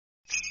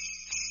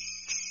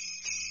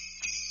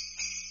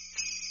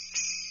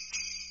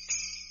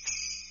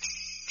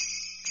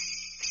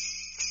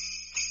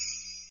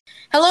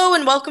Hello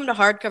and welcome to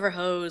Hardcover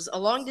Hose, a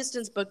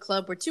long-distance book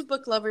club where two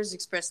book lovers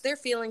express their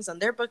feelings on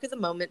their book of the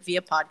moment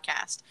via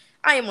podcast.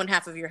 I am one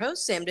half of your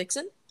host, Sam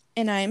Dixon.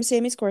 And I am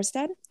Sammy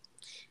Skorstad.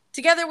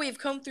 Together we have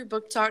combed through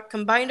Book Talk,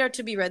 combined our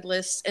to-be-read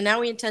lists, and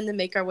now we intend to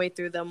make our way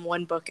through them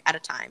one book at a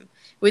time.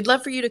 We'd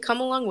love for you to come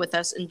along with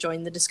us and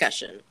join the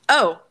discussion.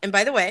 Oh, and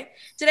by the way,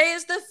 today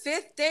is the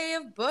 5th day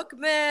of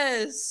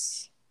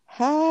Bookmas!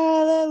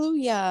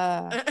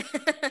 Hallelujah.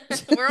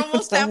 We're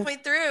almost halfway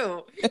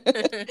through.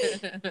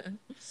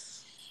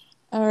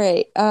 All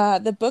right.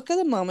 The book of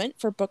the moment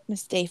for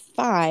Bookmas Day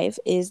 5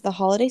 is The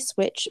Holiday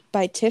Switch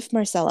by Tiff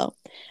Marcello.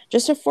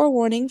 Just a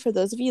forewarning for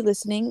those of you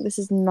listening, this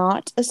is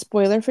not a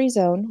spoiler-free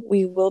zone.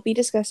 We will be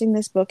discussing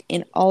this book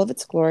in all of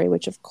its glory,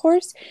 which of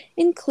course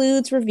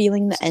includes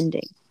revealing the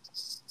ending.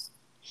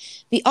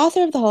 The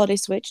author of The Holiday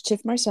Switch,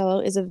 Tiff Marcello,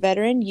 is a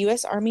veteran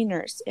U.S. Army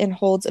nurse and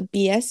holds a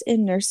BS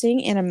in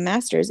nursing and a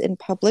master's in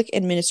public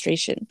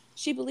administration.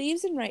 She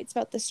believes and writes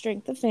about the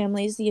strength of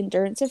families, the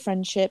endurance of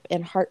friendship,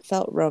 and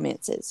heartfelt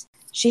romances.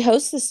 She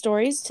hosts the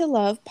Stories to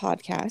Love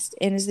podcast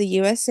and is the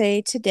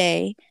USA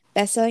Today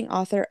bestselling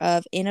author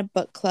of In a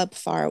Book Club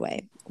Far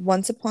Away,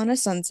 Once Upon a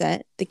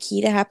Sunset, The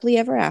Key to Happily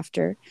Ever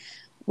After,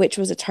 which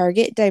was a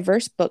Target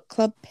Diverse Book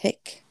Club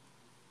pick,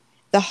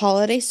 The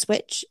Holiday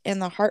Switch,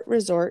 and The Heart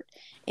Resort,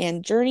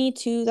 and Journey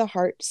to the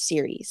Heart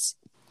series.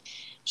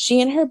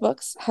 She and her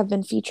books have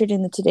been featured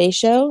in The Today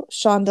Show,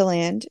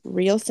 Shondaland,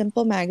 Real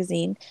Simple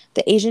Magazine,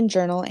 The Asian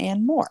Journal,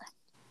 and more.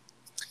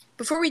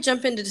 Before we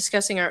jump into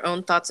discussing our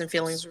own thoughts and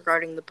feelings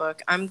regarding the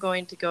book, I'm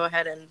going to go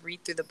ahead and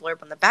read through the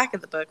blurb on the back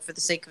of the book for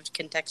the sake of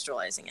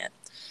contextualizing it.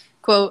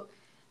 Quote,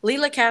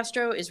 Leila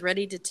Castro is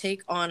ready to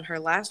take on her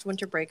last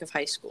winter break of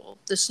high school.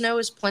 The snow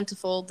is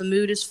plentiful, the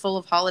mood is full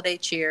of holiday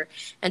cheer,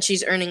 and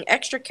she's earning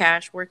extra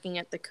cash working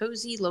at the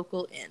cozy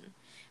local inn.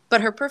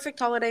 But her perfect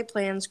holiday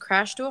plans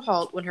crash to a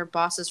halt when her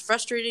boss's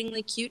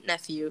frustratingly cute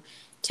nephew,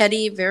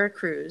 Teddy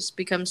Veracruz,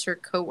 becomes her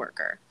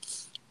co-worker.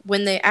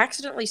 When they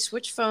accidentally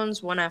switch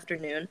phones one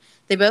afternoon,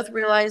 they both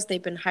realize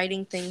they've been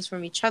hiding things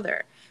from each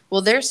other.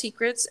 Will their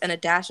secrets and a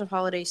dash of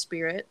holiday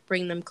spirit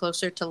bring them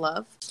closer to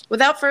love?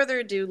 Without further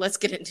ado, let's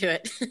get into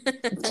it.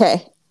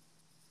 Okay.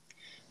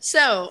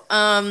 So,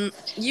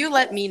 you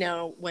let me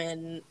know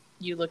when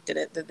you looked at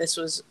it that this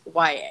was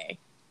YA.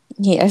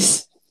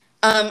 Yes.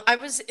 I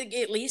was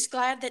at least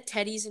glad that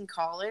Teddy's in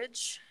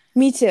college.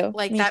 Me too.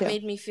 That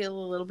made me feel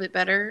a little bit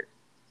better.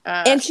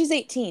 And she's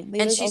 18.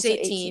 And she's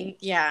 18.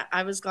 Yeah,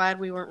 I was glad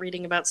we weren't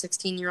reading about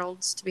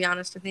 16-year-olds, to be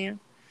honest with you.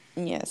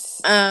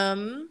 Yes.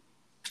 I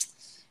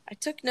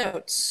took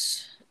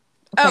notes.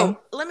 Okay. Oh,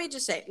 let me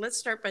just say, let's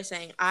start by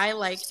saying I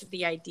liked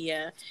the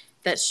idea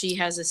that she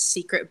has a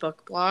secret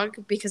book blog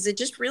because it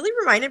just really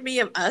reminded me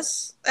of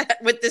us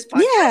with this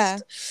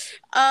podcast.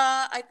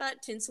 Yeah. I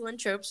thought Tinsel and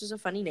Tropes was a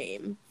funny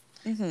name.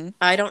 Mm-hmm.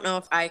 I don't know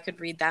if I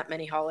could read that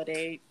many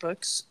holiday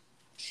books.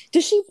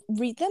 Does she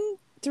read them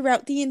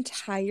throughout the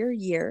entire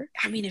year?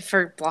 I mean, if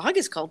her blog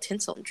is called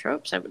Tinsel and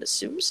Tropes, I would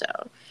assume so.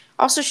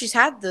 Also, she's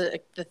had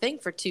the thing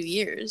for 2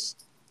 years.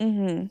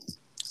 Mm-hmm.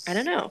 I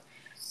don't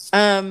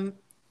know.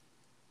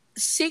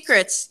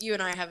 Secrets, you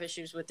and I have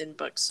issues with in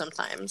books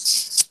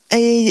sometimes.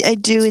 I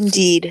do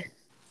indeed.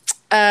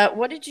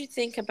 What did you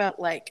think about,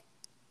 like,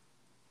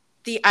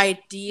 the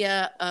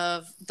idea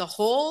of the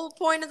whole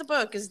point of the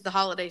book is the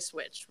holiday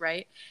switch,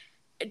 right?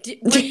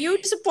 Were you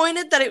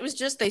disappointed that it was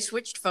just they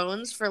switched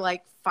phones for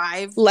like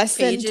 5 Less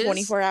pages? than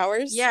 24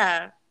 hours?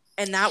 Yeah.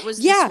 And that was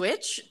the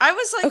switch? I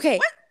was like, okay.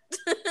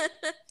 What?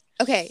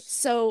 Okay,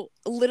 so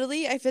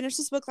literally I finished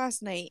this book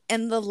last night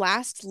and the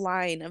last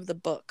line of the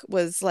book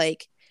was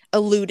like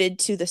alluded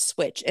to the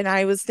switch. And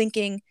I was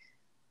thinking,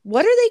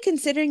 what are they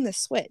considering the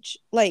switch?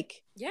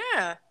 Like,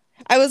 yeah.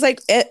 I was like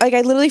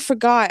I literally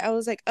forgot. I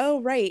was like,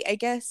 oh, right. I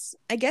guess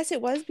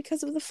it was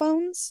because of the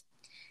phones.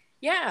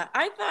 Yeah,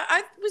 I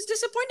was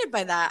disappointed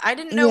by that. I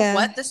didn't know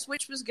what the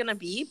switch was going to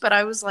be, but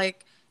I was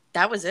like,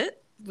 that was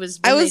it?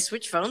 They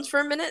switched phones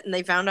for a minute and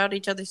they found out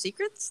each other's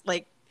secrets?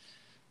 Like,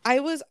 I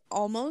was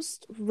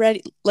almost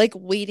ready, like,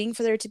 waiting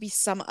for there to be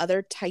some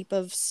other type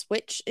of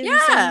switch in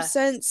some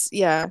sense.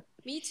 Yeah.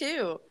 Me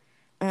too.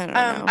 I don't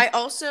know. I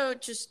also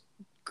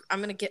I'm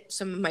going to get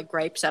some of my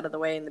gripes out of the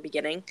way in the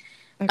beginning.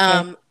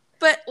 Okay.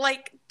 But,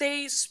 like,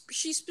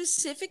 she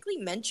specifically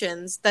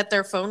mentions that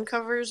their phone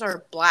covers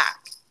are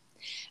black.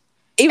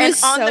 It was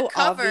so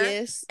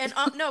obvious. And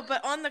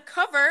but on the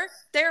cover,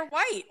 they're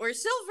white or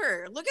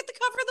silver. Look at the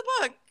cover of the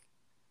book.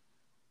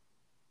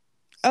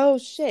 Oh,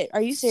 shit.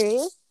 Are you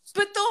serious?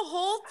 But the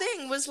whole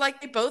thing was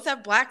like they both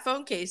have black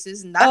phone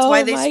cases, and that's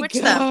why they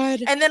switched them.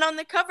 And then on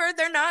the cover,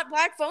 they're not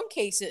black phone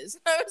cases.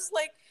 I was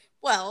like,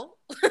 well,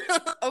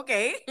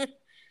 okay.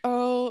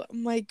 Oh,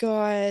 my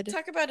God.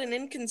 Talk about an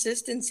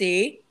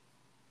inconsistency.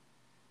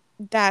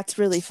 That's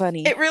really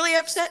funny. It really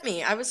upset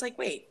me. I was like,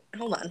 wait,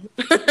 hold on.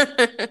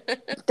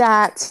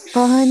 That's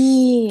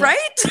funny.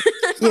 Right?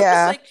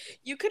 Yeah. Like,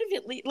 you could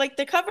have at least, like,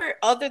 the cover,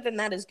 other than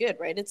that, is good,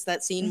 right? It's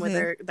that scene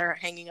where they're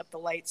hanging up the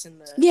lights in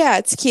the... Yeah,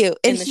 it's cute.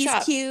 And he's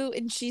shop. Cute,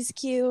 and she's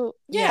cute.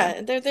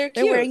 Yeah, they're cute.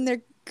 They're wearing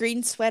their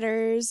green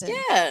sweaters. And...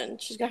 Yeah,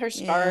 and she's got her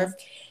scarf.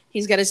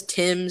 He's got his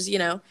Timbs, you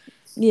know,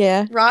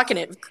 Yeah. rocking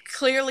it.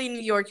 Clearly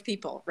New York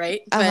people,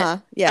 right? Uh-huh.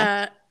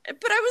 Yeah.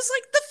 But I was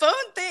like, the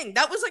phone thing,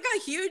 that was like a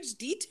huge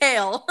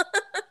detail.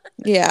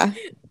 Yeah.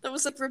 That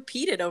was like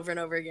repeated over and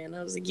over again.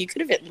 I was like, you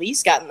could have at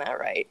least gotten that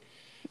right.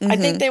 I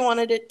think Mm-hmm. they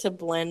wanted it to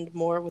blend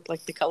more with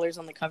like the colors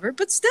on the cover,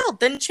 but still,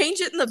 then change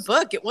it in the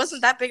book. It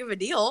wasn't that big of a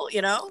deal,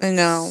 you know? I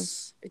know.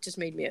 It just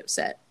made me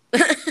upset.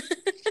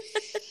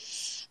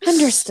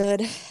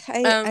 Understood.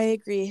 I um,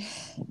 agree.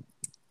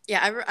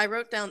 yeah, I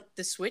wrote down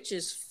the Switch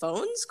is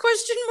phones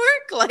question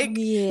mark. Like,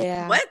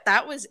 Yeah. what?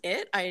 That was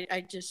it?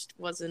 I just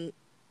wasn't.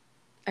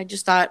 I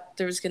just thought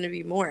there was going to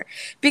be more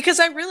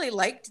because I really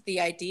liked the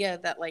idea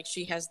that like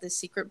she has this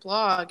secret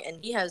blog and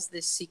he has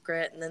this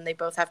secret, and then they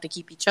both have to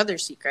keep each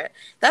other's secret.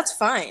 That's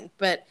fine,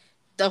 but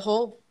the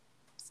whole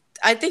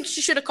I think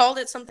she should have called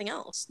it something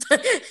else.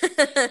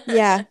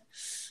 Yeah.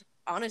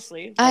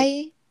 Honestly, like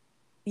I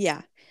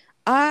yeah.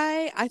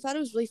 I thought it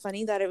was really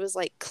funny that it was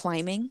like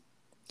climbing.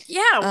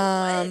 yeah, what?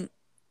 Um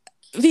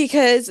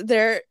because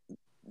they're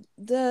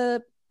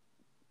the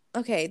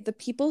okay, the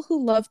people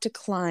who love to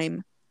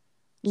climb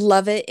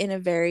love it in a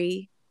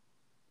very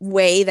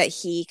way that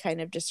he kind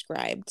of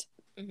described.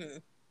 Mm-hmm.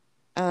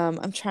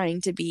 I'm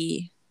trying to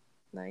be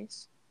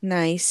Nice.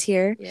 nice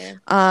here.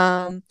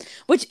 Yeah.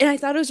 Which and I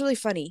thought it was really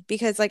funny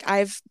because like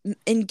I've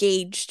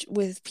engaged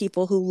with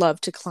people who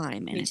love to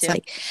climb and Me it's too.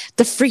 like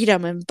the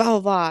freedom and blah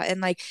blah blah and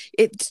like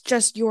it's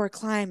just your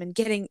climb and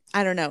getting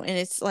I don't know and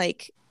it's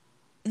like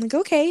I'm like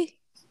okay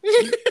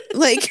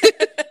like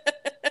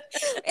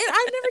and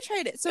I've never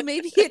tried it so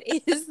maybe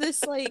it is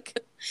this like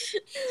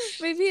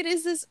maybe it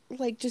is this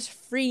like just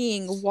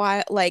freeing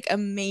wild like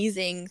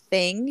amazing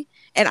thing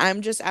and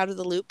I'm just out of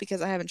the loop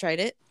because I haven't tried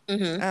it.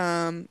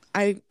 Mm-hmm.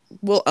 I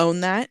will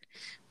own that,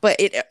 but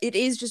it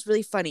is just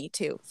really funny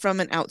too from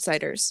an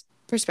outsider's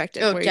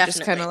perspective, Oh, where you're just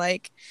kind of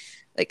definitely.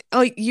 like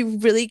oh, you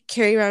really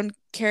carry around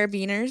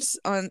carabiners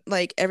on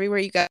like everywhere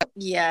you go.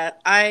 Yeah,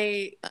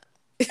 I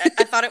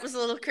thought it was a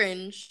little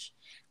cringe.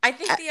 I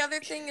think Uh the other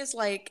thing is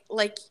like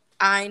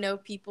I know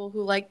people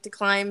who like to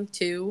climb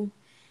too.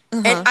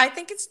 And huh. I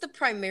think it's the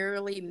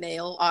primarily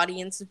male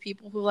audience of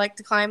people who like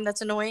to climb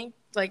that's annoying.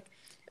 Like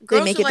They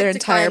girls make who it their like to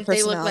entire climb,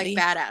 they look like personality.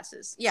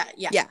 badasses. Yeah,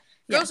 yeah. Yeah,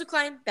 yeah, Girls who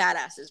climb,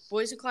 badasses.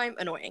 Boys who climb,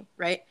 annoying,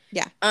 right?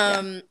 yeah, yeah.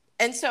 Um,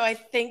 and so I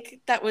think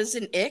that was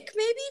an ick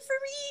maybe for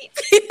me.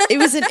 It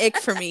was an ick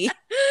for me.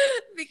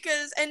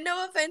 Because and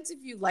no offense if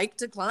you like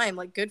to climb,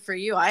 like good for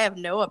you. I have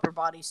no upper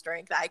body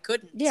strength. I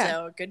couldn't. Yeah,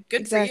 So good for you.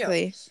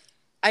 exactly.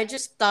 I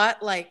just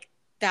thought like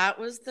that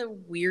was the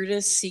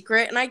weirdest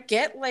secret. And I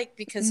get like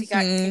because he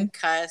got Mm-hmm.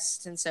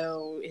 concussed and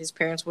so his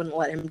parents wouldn't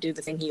let him do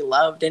the thing he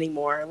loved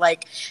anymore.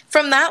 Like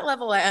from that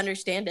level I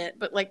understand it,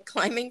 but like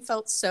climbing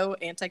felt so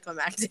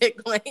anticlimactic.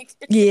 Like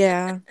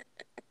Yeah.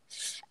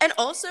 and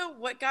also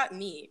what got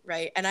me,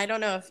 right? And I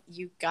don't know if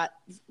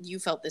you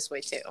felt this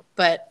way too,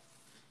 but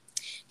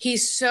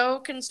he's so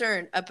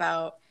concerned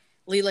about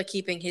Leela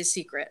keeping his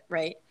secret,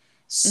 right?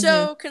 Mm-hmm.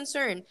 So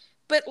concerned.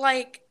 But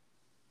like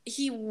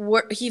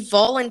he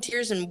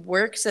volunteers and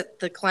works at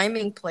the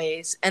climbing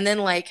place and then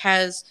like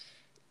has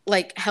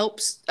like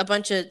helps a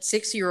bunch of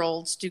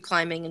 6-year-olds do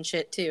climbing and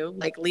shit too,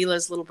 like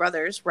Leela's little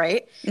brothers,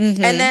 right? And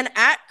Mm-hmm. then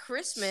at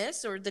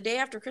Christmas or the day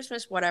after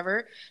Christmas,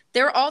 whatever,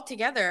 they're all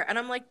together. And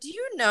I'm like, do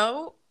you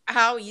know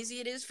how easy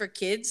it is for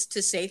kids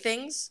to say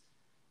things?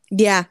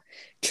 Yeah.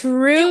 It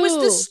was the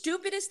True.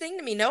 stupidest thing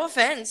to me. No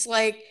offense.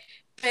 Like,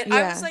 but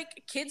I was Yeah.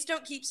 like, kids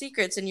don't keep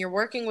secrets, and you're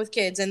working with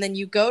kids, and then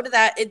you go to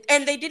that,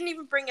 and they didn't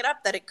even bring it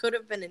up that it could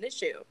have been an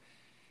issue.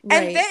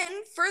 And Right.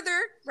 then further,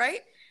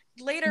 right,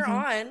 later Mm-hmm.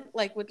 on,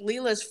 like with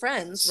Leela's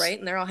friends, right,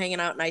 and they're all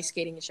hanging out and ice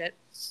skating and shit,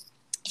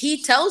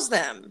 he tells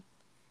them,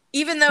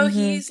 even though Mm-hmm.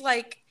 he's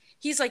like,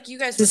 you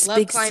guys would This love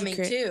big climbing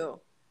secret. too.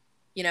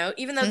 You know,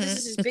 even though this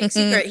is his big Mm-hmm.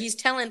 secret, he's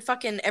telling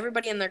fucking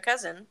everybody and their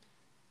cousin,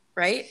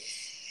 right?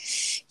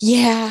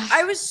 Yeah.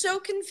 I was so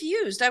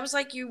confused. I was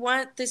like, you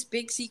want this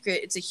big secret.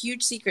 It's a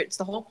huge secret. It's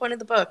the whole point of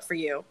the book for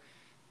you.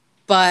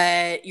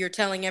 But you're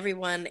telling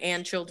everyone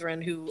and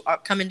children who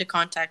come into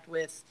contact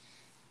with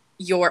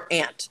your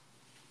aunt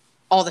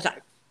all the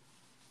time.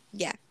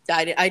 Yeah.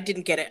 I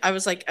didn't get it. I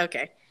was like,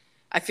 okay.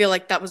 I feel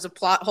like that was a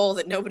plot hole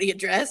that nobody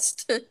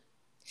addressed.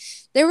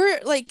 There were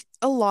like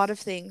a lot of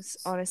things,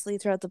 honestly,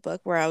 throughout the book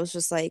where I was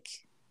just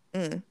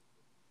mm.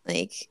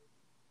 like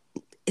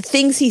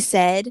things he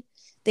said,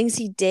 things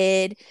he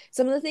did,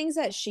 some of the things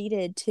that she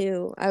did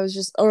too. I was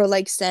just, or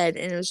like said,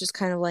 and it was just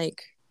kind of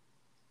like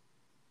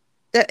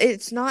that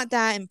it's not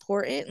that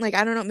important. Like,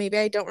 I don't know, maybe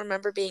I don't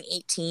remember being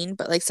 18,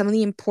 but like some of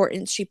the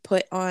importance she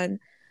put on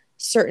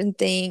certain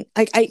thing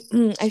like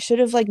I should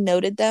have like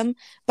noted them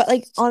but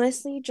like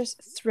honestly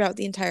just throughout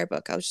the entire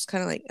book I was just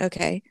kind of like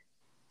okay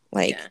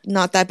like Yeah.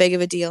 not that big of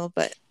a deal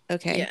but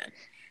okay. Yeah.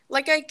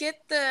 Like I get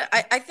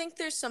I think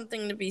there's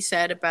something to be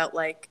said about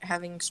like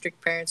having strict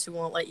parents who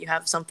won't let you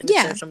have something on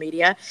Yeah. social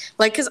media.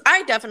 Like cuz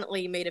I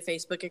definitely made a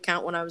Facebook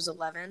account when I was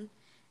 11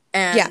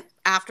 Yeah. and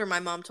after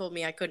my mom told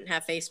me I couldn't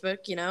have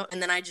Facebook, you know,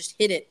 and then I just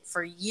hid it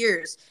for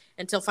years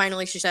until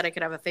finally she said I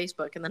could have a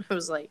Facebook and then I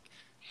was like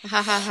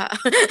Ha ha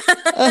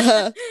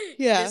ha.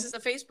 Yeah. This is a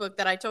Facebook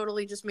that I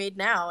totally just made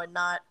now and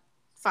not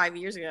 5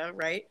 years ago,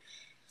 right?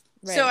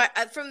 So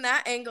Right. from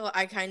that angle,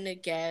 I kind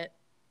of get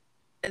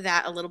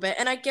that a little bit,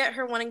 and I get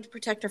her wanting to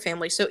protect her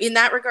family. So in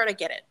that regard, I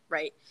get it,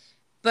 right?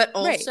 But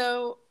Right.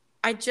 also,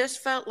 I just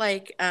felt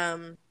like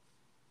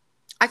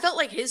I felt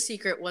like his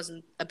secret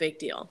wasn't a big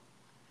deal,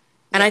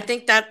 and I Yeah.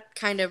 think that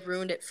kind of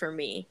ruined it for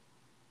me.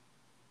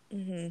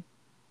 Mm-hmm.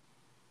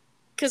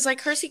 Because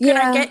like her secret,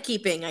 I Yeah. get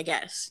keeping, I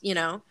guess, you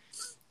know.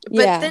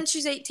 But Yeah. then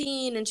she's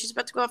 18 and she's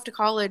about to go off to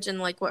college, and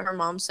like what her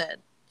mom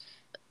said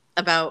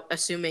about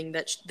assuming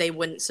that they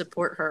wouldn't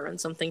support her in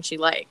something she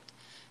liked.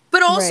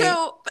 But Right.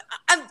 also,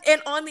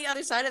 and on the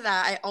other side of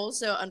that, I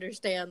also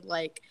understand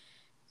like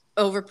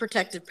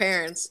overprotective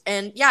parents,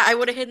 and yeah, I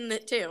would have hidden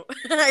it too.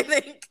 I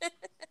think.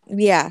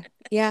 Yeah.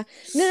 Yeah.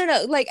 No, no,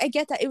 no. Like I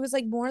get that. It was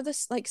like more of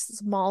this like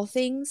small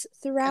things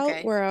throughout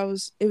Okay. where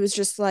it was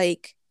just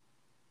like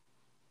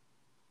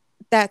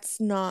that's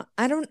not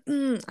I don't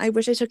I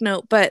wish I took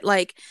note, but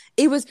like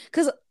it was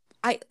because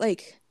I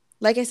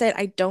like I said,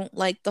 I don't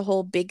like the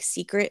whole big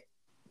secret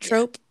Yeah.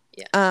 trope.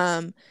 Yeah.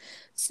 Um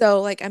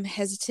so like I'm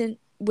hesitant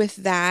with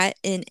that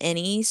in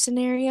any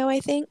scenario,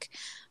 I think.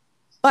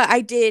 But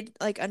I did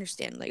like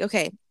understand, like,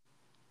 okay,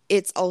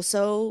 it's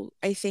also,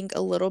 I think,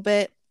 a little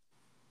bit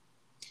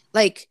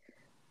like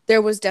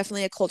there was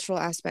definitely a cultural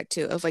aspect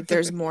too of like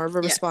there's more of a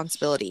Yeah.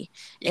 responsibility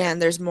Yeah.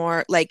 and there's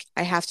more like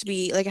I have to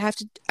be like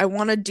I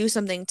want to do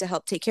something to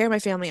help take care of my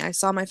family. I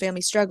saw my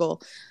family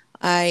struggle.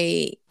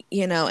 I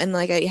and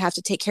like I have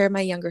to take care of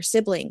my younger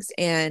siblings.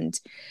 And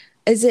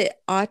is it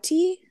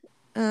Ati,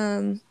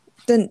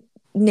 the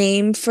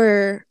name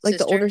for like the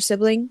Sister. older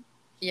sibling?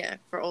 Yeah,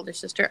 for older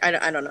sister. I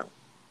don't know.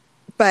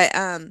 But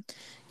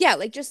yeah,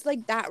 like just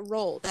like that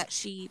role that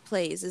she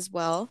plays as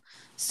well.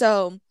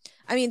 So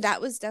I mean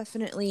that was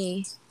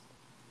definitely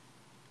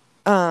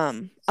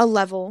a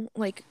level,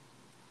 like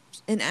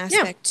an Yeah.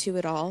 aspect to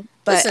it all.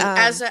 But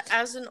Listen,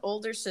 as an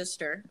older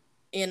sister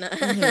in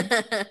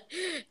mhm,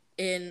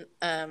 in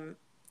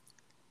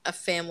a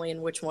family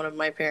in which one of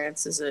my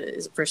parents is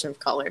a person of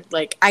color,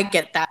 like I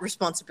get that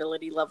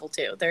responsibility level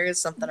too. There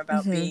is something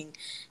about mhm. being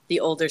the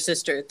older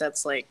sister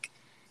that's like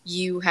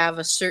you have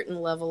a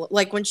certain level,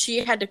 like when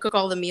she had to cook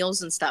all the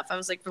meals and stuff, I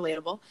was like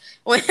relatable.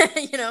 When She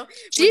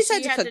when just had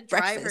she to had to cook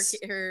drive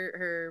breakfast.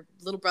 her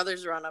little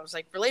brothers around, I was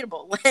like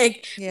relatable.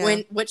 Like Yeah.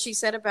 when what she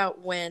said about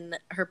when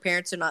her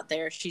parents are not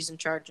there, she's in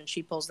charge and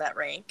she pulls that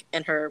rank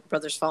and her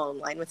brothers fall in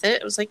line with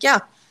it. It was like, yeah,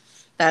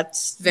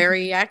 that's Mhm.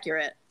 very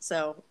accurate.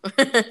 So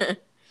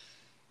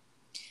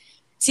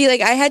See,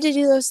 like I had to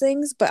do those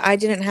things, but I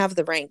didn't have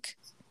the rank.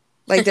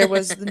 Like there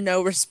was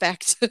no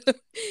respect.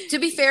 to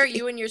be fair,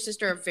 you and your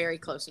sister are very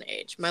close in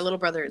age. My little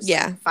brother is like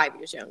Yeah, 5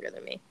 years younger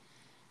than me.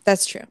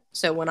 that's true.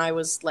 So when I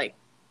was like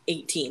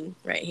 18,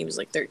 right, he was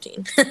like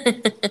 13.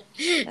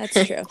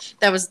 That's true.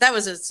 That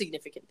was a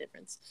significant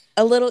difference.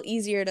 A little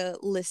easier to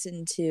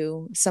listen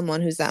to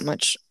someone who's that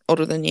much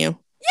older than you.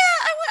 Yeah.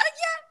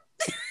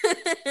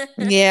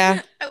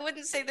 Yeah. I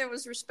wouldn't say there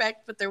was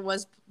respect, but there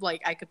was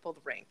like I could pull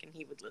the rank and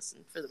he would listen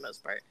for the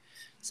most part.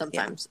 Yeah.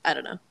 Sometimes I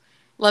don't know.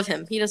 Love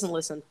him. He doesn't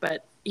listen,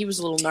 but he was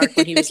a little narc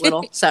when he was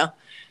little, so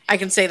I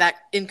can say that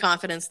in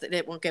confidence that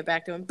it won't get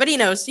back to him. But he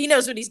knows. He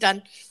knows what he's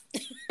done.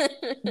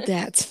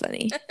 That's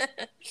funny.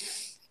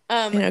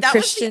 You know, That was the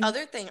Christian.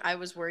 other thing I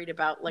was worried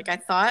about. Like I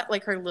thought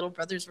like her little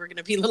brothers were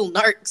gonna be little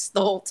narcs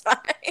the whole time.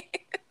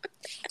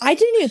 I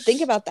didn't even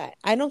think about that.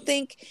 I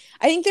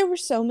think there were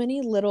so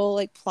many little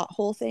like plot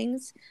hole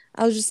things.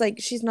 I was just like,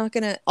 she's not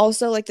gonna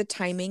also like the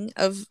timing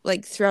of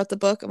like throughout the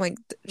book. I'm like,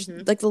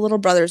 Hmm. like the little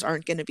brothers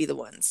aren't gonna be the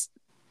ones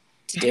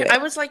to do I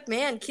it. was like,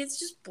 man, kids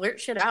just blurt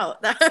shit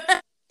out.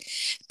 That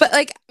But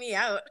like, me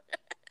out.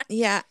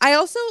 yeah, I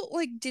also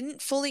like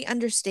didn't fully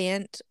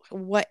understand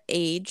what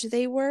age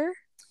they were,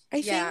 I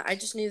Yeah, I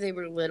think. just knew they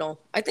were little.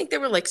 I think they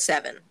were like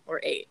 7 or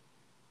 8.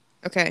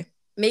 Okay.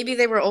 Maybe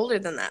they were older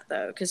than that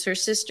though, because her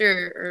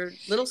sister or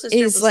little sister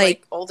Is was like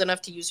like old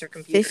enough to use her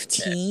computer and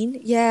shit.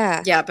 15.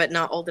 Yeah. Yeah, but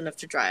not old enough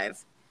to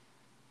drive.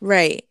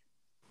 Right.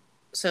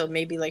 So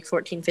maybe like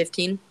 14,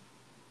 15.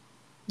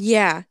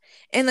 Yeah.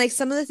 And like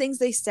some of the things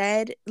they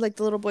said, like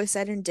the little boy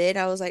said and did,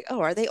 I was like, oh,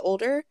 are they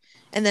older?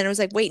 And then it was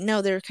like, wait,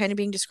 no, they're kind of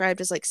being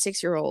described as like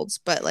 6-year-olds,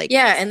 but like,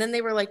 Yeah, and then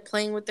they were like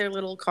playing with their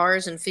little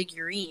cars and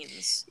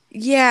figurines.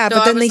 yeah, So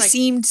but I then was they like,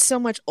 seemed so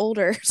much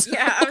older. So,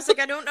 yeah, I was like,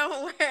 I don't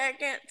know. I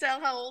can't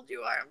tell how old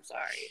you are. I'm sorry.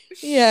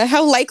 yeah,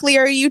 how likely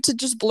are you to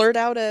just blurt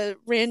out a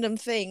random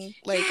thing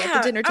like at the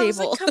Yeah, dinner I was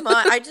like, table? come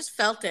on. I just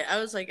felt it. I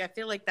was like, I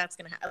feel like that's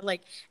gonna happen.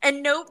 Like,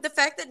 and no, the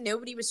fact that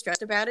nobody was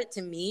stressed about it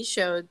to me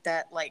showed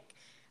that like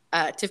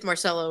Tiff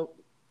Marcello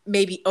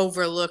maybe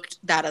overlooked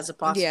that as a Yeah.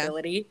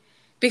 possibility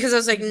because I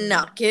was like, Hmm.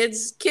 no,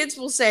 kids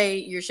will say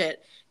your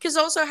shit. Because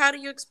also, how do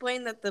you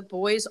explain that the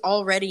boys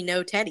already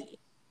know Teddy?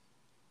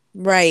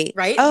 Right.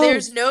 Right? Oh,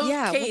 There's no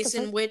yeah. What the case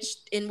fuck?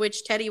 in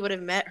which Teddy would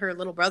have met her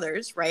little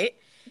brothers, right?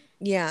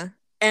 Yeah.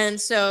 And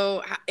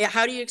so,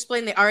 how do you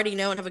explain they already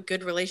know and have a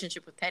good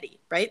relationship with Teddy?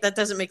 Right? That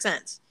doesn't make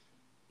sense.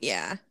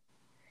 Yeah.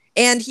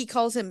 And he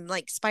calls him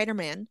like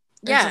Spider-Man.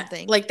 or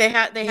something. Like they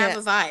have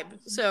a vibe.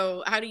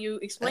 So how do you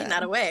explain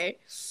that away?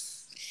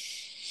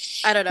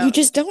 I don't know. You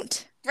just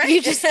don't. Right?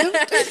 You just don't.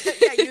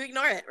 Yeah, you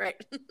ignore it, right?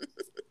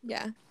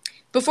 Yeah.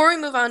 Before we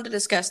move on to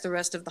discuss the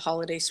rest of the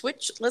holiday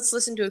switch, let's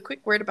listen to a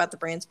quick word about the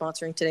brand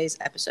sponsoring today's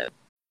episode.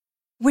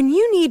 When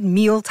you need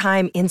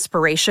mealtime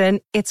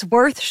inspiration, it's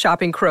worth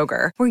shopping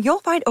Kroger, where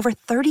you'll find over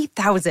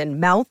 30,000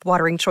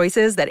 mouth-watering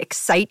choices that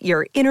excite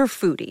your inner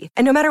foodie.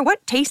 And no matter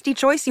what tasty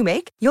choice you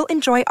make, you'll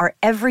enjoy our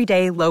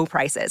everyday low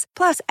prices,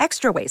 plus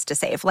extra ways to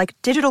save, like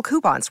digital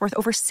coupons worth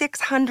over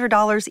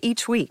 $600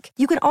 each week.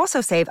 You can also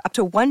save up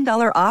to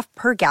 $1 off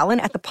per gallon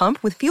at the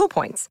pump with fuel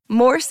points.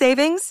 More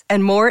savings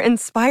and more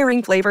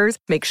inspiring flavors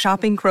make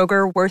shopping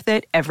Kroger worth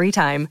it every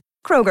time.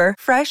 Kroger,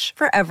 fresh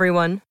for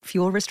everyone.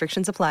 Fuel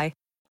restrictions apply.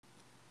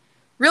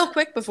 Real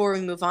quick before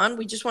we move on,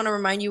 we just want to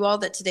remind you all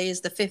that today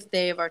is the 5th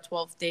day of our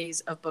 12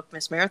 days of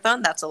Bookmas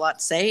Marathon. That's a lot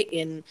to say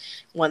in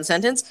one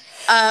sentence.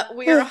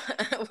 We are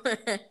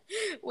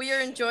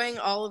enjoying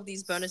all of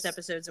these bonus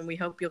episodes, and we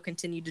hope you'll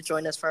continue to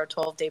join us for our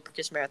 12-day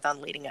Bookmas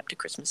Marathon leading up to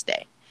Christmas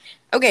Day.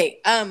 Okay,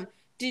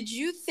 did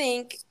you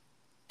think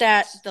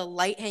that the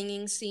light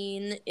hanging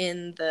scene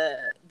in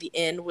the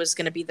inn was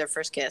going to be their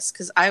first kiss?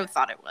 Because I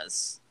thought it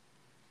was.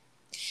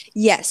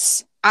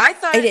 Yes. I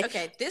thought,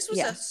 okay, this was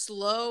a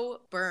slow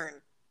burn.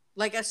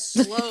 Like a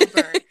slow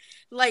burn.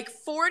 Like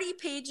 40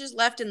 pages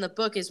left in the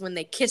book is when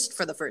they kissed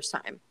for the first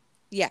time.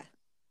 Yeah.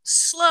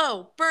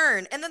 Slow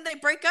burn. And then they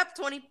break up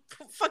 20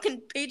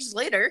 fucking pages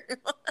later.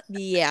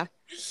 Yeah.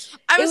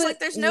 I was like,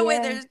 there's no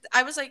way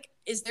I was like,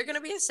 is there going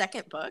to be a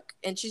second book?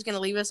 And she's going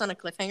to leave us on a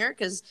cliffhanger?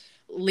 Because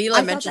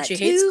Leela mentioned she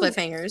hates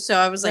cliffhangers. So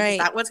I was like, is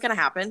that what's going to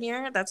happen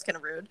here? That's kind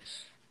of rude.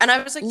 And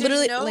I was like,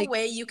 there's no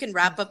way you can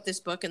wrap up this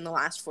book in the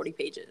last 40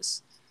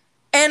 pages.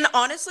 And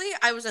honestly,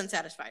 I was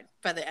unsatisfied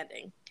by the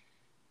ending.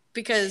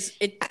 Because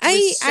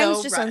I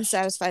was just rushed.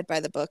 Unsatisfied by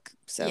the book.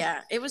 So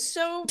yeah, it was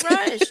so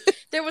rushed.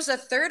 There was a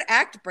third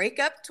act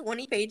breakup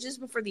 20 pages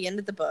before the end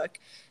of the book.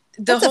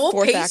 That's whole a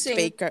fourth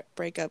pacing act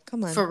breakup.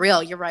 Come on, for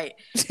real, you're right.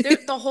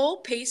 The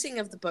whole pacing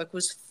of the book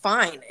was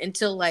fine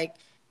until like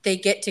they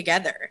get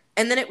together,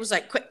 and then it was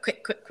like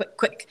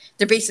quick.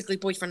 They're basically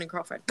boyfriend and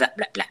girlfriend. Blah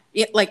blah blah.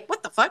 Yeah, like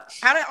what the fuck?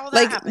 How did all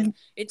that happen?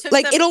 It took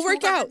like them it'll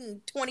work out.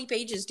 20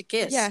 pages to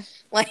kiss. Yeah,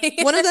 like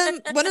one of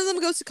them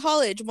goes to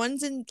college.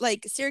 One's in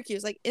like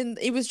Syracuse. Like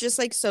it was just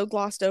like so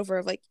glossed over.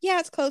 Of like, yeah,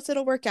 it's close.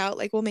 It'll work out.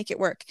 Like we'll make it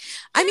work.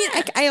 I mean,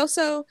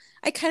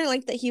 I kind of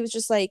like that he was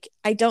just like,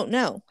 I don't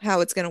know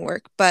how it's gonna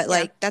work, but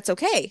like that's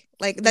okay.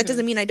 Like that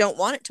doesn't mean I don't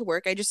want it to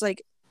work. I just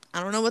like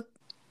I don't know what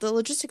the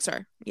logistics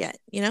are yet.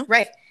 You know,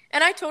 right.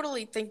 And I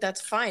totally think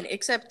that's fine,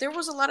 except there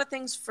was a lot of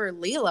things for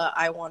Leela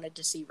I wanted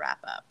to see wrap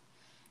up.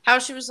 How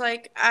she was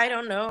like, I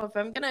don't know if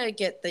I'm going to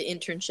get the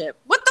internship.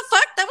 What the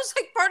fuck? That was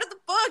like part of the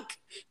book.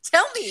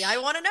 Tell me. I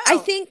want to know.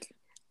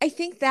 I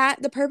think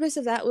that the purpose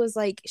of that was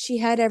like she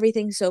had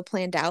everything so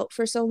planned out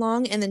for so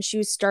long, and then she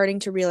was starting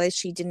to realize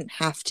she didn't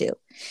have to.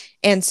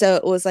 And so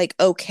it was like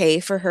okay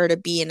for her to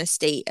be in a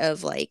state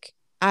of like,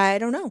 I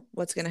don't know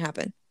what's going to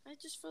happen. I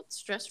just felt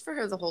stressed for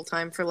her the whole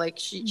time for like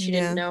she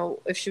didn't know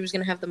if she was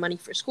going to have the money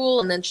for school,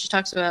 and then she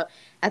talks about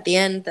at the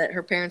end that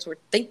her parents were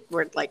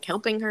like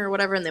helping her or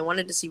whatever, and they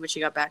wanted to see what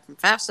she got back from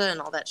FAFSA and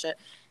all that shit.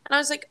 And I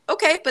was like,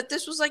 okay, but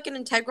this was like an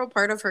integral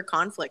part of her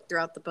conflict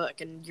throughout the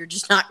book, and you're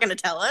just not going to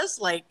tell us?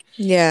 Like,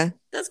 yeah,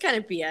 that's kind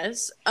of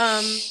BS.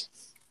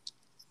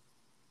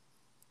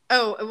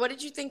 Oh, what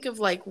did you think of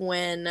like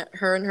when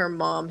her and her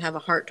mom have a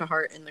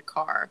heart-to-heart in the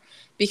car?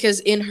 Because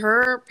in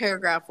her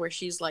paragraph where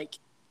she's like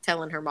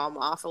telling her mom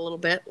off a little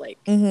bit, like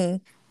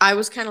I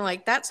was kind of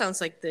like, that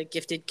sounds like the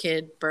gifted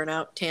kid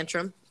burnout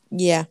tantrum.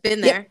 Yeah,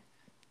 been there,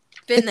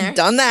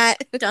 done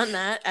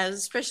that, as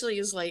especially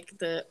as like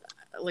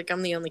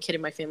I'm the only kid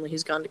in my family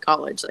who's gone to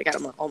college, like out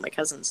of all my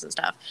cousins and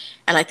stuff,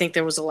 and I think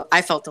there was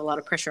I felt a lot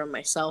of pressure on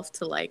myself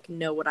to like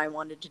know what I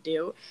wanted to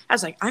do. I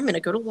was like, I'm gonna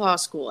go to law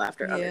school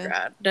after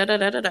undergrad,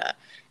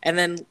 and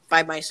then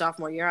by my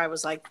sophomore year I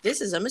was like,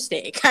 this is a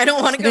mistake. I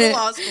don't want to go to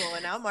law school,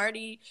 and now I'm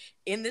already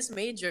in this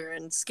major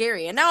and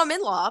scary, and now I'm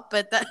in law,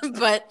 but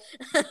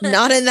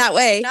not in that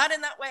way.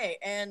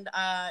 And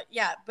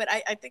but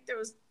I think there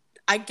was,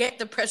 I get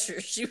the pressure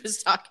she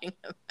was talking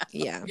about.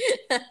 Yeah.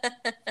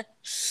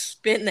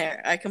 Been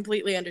there. I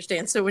completely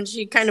understand. So when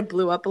she kind of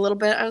blew up a little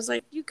bit, I was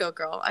like, you go,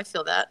 girl. I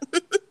feel that.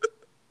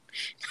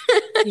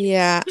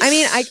 Yeah. I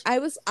mean,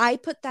 I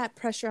put that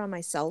pressure on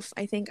myself.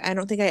 I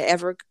don't think I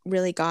ever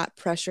really got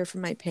pressure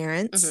from my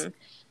parents.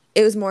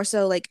 It was more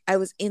so like I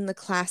was in the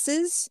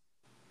classes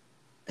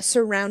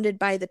surrounded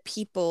by the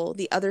people,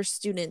 the other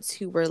students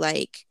who were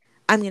like,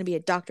 I'm going to be a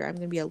doctor. I'm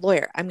going to be a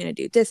lawyer. I'm going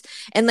to do this.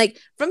 And like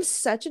from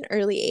such an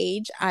early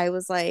age, I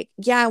was like,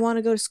 yeah, I want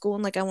to go to school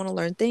and like I want to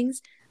learn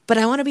things, but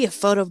I want to be a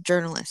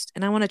photojournalist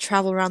and I want to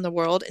travel around the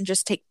world and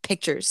just take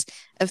pictures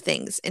of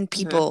things and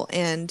people.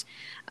 And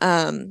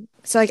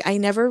so like I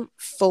never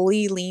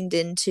fully leaned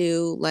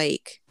into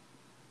like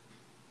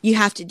you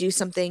have to do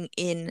something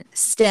in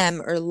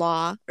STEM or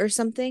law or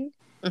something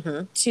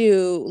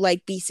to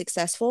like be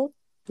successful.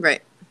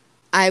 Right.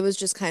 I was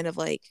just kind of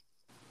like,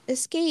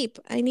 escape.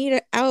 I need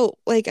it out.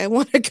 Like, I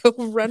want to go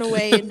run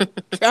away and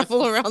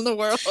travel around the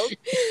world.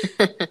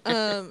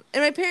 And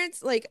my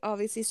parents, like,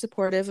 obviously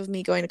supportive of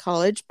me going to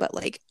college, but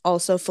like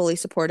also fully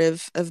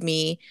supportive of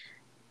me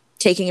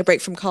taking a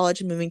break from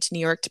college and moving to New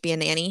York to be a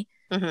nanny.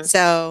 Mhm.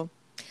 So,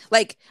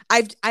 like,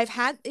 I've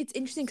had, it's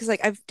interesting because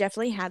like I've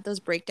definitely had those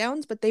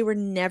breakdowns, but they were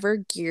never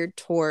geared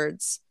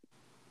towards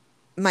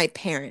my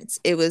parents.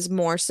 It was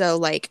more so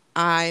like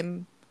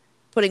I'm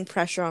putting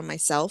pressure on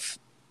myself.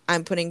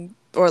 I'm putting,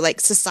 or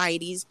like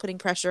society's putting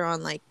pressure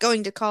on like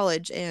going to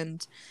college,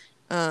 and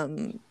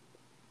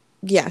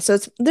yeah, so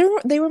it's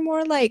they were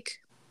more like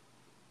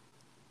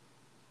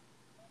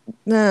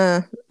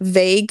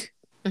vague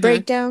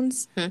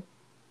breakdowns.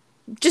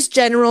 Just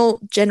general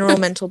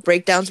mental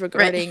breakdowns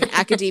regarding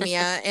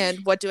academia and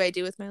what do I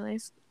do with my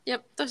life.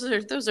 Yep,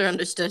 those are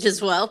understood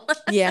as well.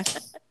 Yeah.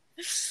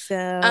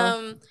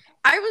 So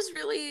I was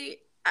really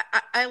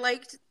I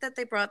liked that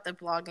they brought the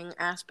blogging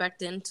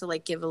aspect in to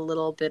like give a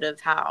little bit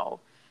of how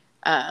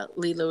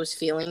Leela was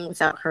feeling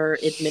without her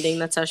admitting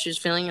that's how she was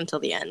feeling until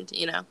the end,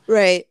 you know.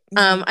 Right.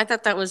 I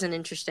thought that was an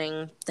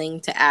interesting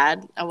thing to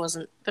add. I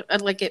wasn't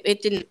like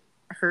it didn't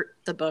hurt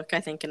the book, I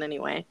think, in any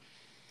way.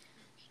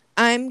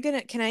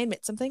 Can I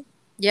admit something?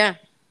 Yeah.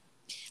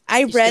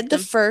 I read the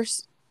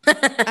first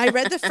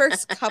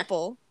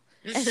couple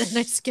and then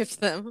I skipped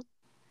them.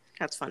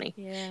 That's funny.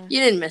 Yeah. You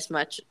didn't miss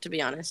much, to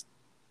be honest.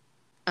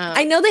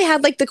 I know they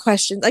had like the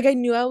questions. Like I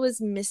knew I was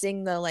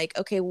missing the like,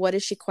 okay, what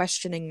is she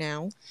questioning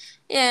now?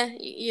 Yeah,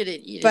 you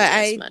didn't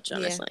miss much,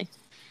 honestly.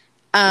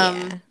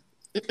 Yeah.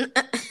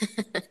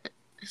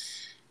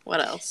 What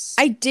else?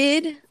 I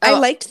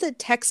liked the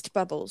text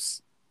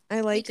bubbles.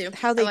 I liked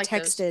how they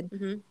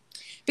texted.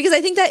 Because I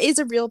think that is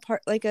a real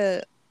part, like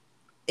a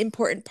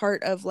important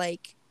part of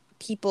like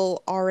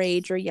people our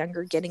age or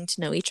younger getting to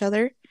know each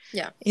other.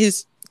 Yeah.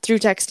 Is through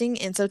texting,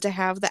 and so to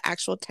have the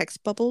actual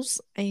text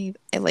bubbles, I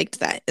liked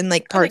that, and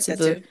like parts of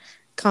the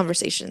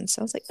conversation.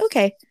 So I was like,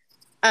 okay,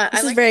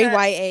 this is very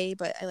YA,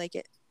 but I like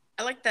it.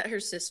 I like that her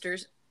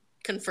sisters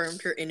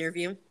confirmed her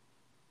interview.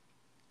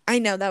 I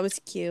know, that was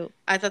cute.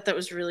 I thought that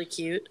was really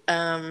cute.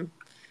 And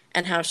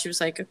how she was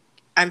like,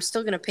 "I'm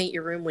still gonna paint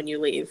your room when you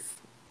leave."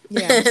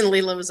 Yeah, and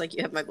Leela was like,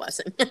 "You have my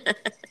blessing."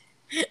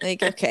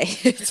 Like, okay,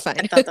 it's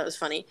fine. I thought that was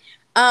funny.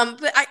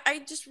 But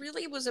I just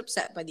really was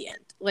upset by the end.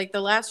 Like the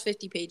last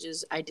 50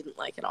 pages, I didn't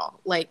like at all.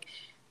 Like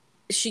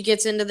she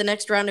gets into the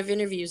next round of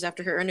interviews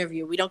after her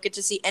interview. We don't get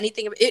to see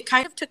anything of it. It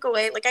kind of took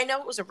away, like I know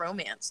it was a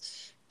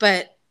romance,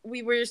 but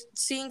we were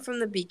seeing from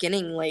the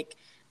beginning, like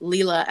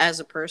Leela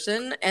as a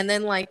person. And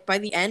then like by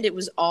the end, it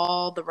was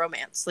all the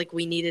romance. Like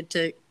we needed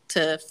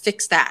to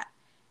fix that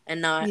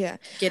and not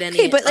get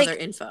any other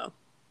info.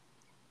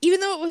 Even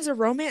though it was a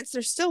romance,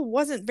 there still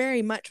wasn't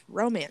very much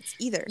romance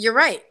either. You're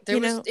right.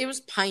 It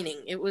was pining.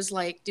 It was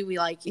like, do we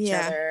like each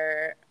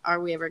other? Are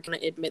we ever going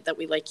to admit that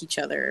we like each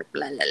other?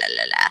 Blah, blah, blah,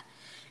 blah, blah.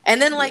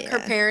 And then like her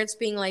parents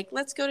being like,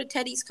 let's go to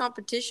Teddy's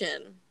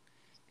competition.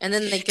 And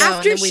then they go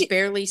and then we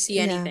barely see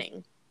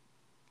anything.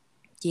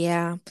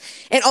 Yeah.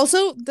 And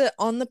also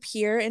on the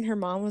pier, and her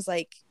mom was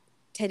like,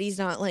 Teddy's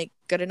not like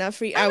good enough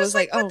for you. I was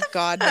like, oh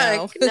God,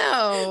 no.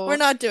 No. We're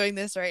not doing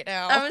this right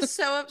now. I was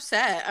so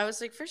upset. I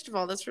was like, first of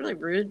all, that's really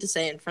rude to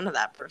say in front of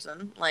that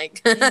person.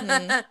 Like,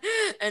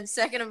 and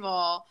second of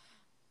all,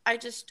 I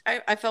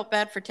felt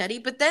bad for Teddy.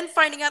 But then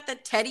finding out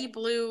that Teddy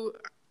blew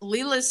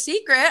Leela's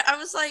secret, I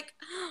was like,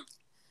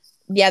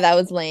 yeah, that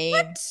was lame.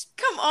 What?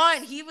 Come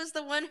on. He was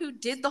the one who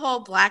did the whole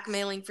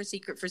blackmailing for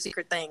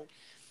secret thing.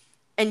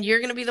 And you're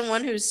going to be the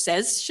one who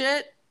says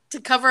shit to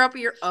cover up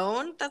your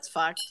own? That's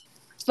fucked.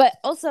 But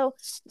also,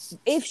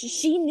 if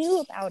she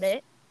knew about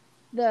it,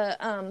 the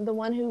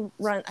one who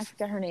I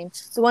forget her name,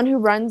 the one who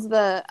runs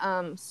the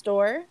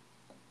store,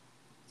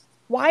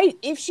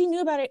 if she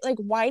knew about it, like,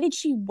 why did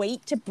she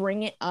wait to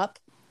bring it up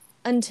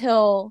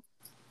until,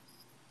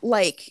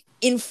 like,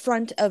 in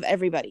front of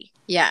everybody?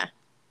 Yeah.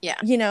 Yeah.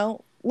 You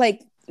know,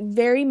 like,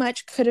 very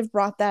much could have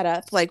brought that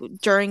up, like,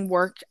 during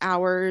work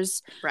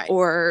hours, right,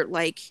 or,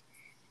 like,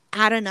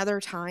 at another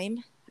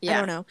time. Yeah. I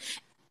don't know.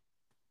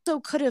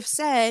 So could have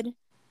said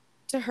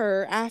to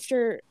her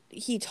after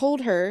he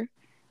told her,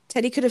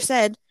 Teddy could have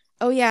said,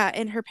 oh yeah,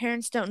 and her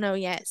parents don't know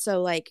yet,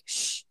 so like,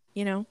 shh,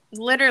 you know.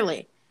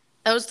 Literally,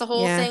 that was the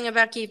whole thing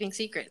about keeping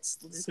secrets,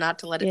 is not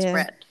to let it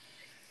spread.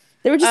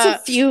 There were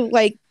just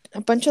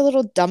a bunch of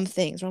little dumb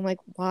things where I'm like,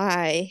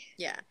 why?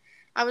 Yeah,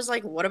 I was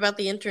like, what about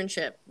the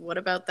internship? What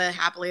about the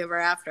happily ever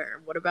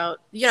after? What about,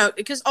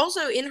 because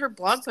also in her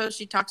blog post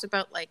she talks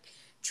about like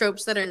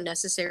tropes that are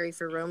necessary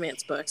for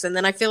romance books, and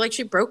then I feel like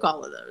she broke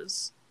all of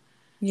those.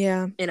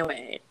 Yeah, in a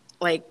way.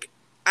 Like,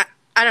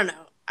 I don't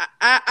know.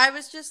 I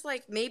was just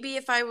like, maybe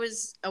if I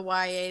was a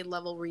YA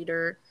level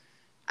reader,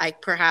 I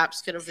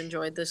perhaps could have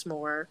enjoyed this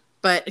more.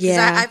 But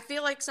I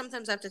feel like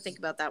sometimes I have to think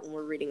about that when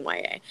we're reading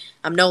YA.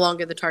 I'm no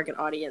longer the target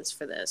audience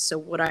for this. So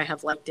would I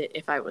have liked it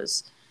if I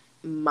was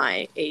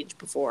my age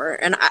before?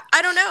 And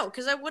I don't know,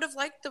 because I would have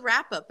liked the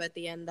wrap up at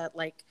the end that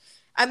like,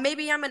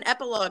 maybe I'm an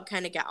epilogue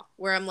kind of gal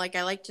where I'm like,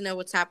 I like to know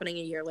what's happening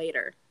a year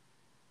later.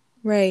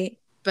 Right.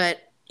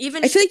 But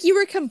even I feel like you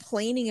were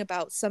complaining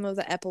about some of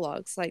the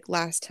epilogues like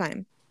last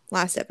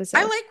episode.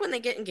 I like when they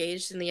get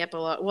engaged in the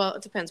epilogue. Well,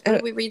 it depends. What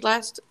did we read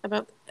last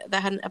about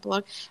that had an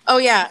epilogue? Oh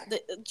yeah,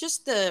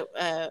 just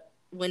the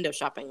window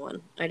shopping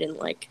one. I didn't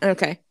like.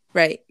 Okay,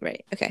 right,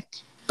 okay.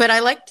 But I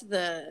liked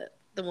the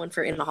one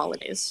for In the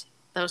Holidays.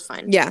 That was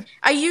fine. Yeah,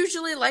 I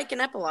usually like an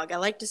epilogue. I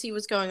like to see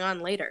what's going on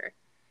later.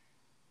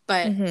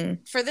 But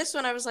for this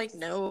one, I was like,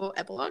 no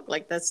epilogue.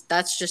 Like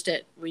that's just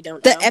it. We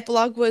don't know. The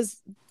epilogue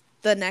was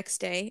the next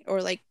day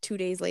or like 2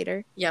 days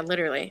later. Yeah,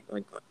 literally.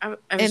 Like I was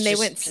and they just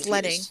went confused.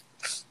 sledding.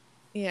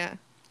 Yeah.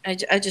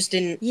 I just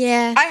didn't.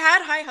 Yeah. I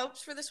had high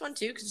hopes for this one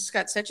too because it's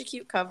got such a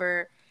cute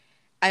cover.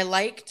 I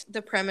liked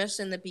the premise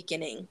in the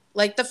beginning.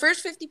 Like the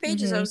first 50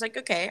 pages, I was like,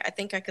 okay, I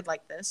think I could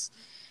like this.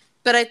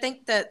 But I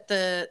think that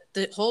the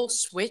whole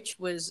switch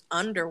was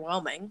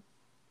underwhelming,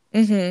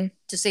 to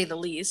say the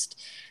least.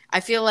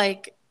 I feel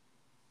like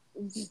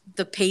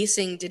the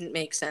pacing didn't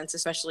make sense,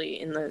 especially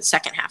in the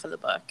second half of the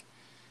book.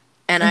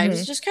 And I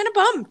was just kind of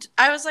bummed.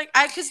 I was like,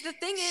 because the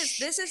thing is,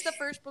 this is the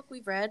first book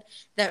we've read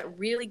that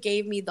really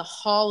gave me the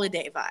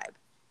holiday vibe,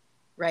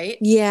 right?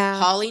 Yeah.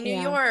 Holly,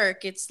 New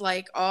York. It's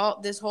like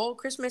all this whole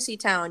Christmassy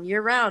town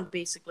year round,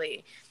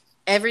 basically.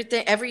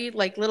 Everything, every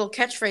like little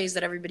catchphrase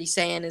that everybody's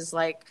saying is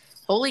like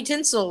holy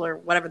tinsel or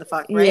whatever the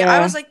fuck, right? Yeah. I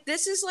was like,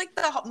 this is like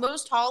the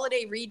most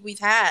holiday read we've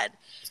had.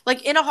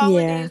 Like In a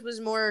Holidays was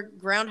more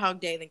Groundhog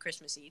Day than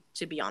Christmassy,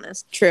 to be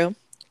honest. True.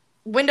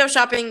 Window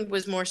shopping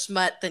was more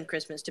smut than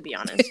Christmas, to be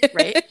honest,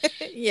 right?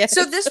 Yeah.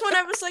 So this one,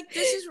 I was like,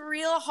 this is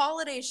real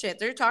holiday shit.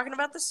 They're talking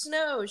about the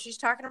snow. She's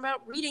talking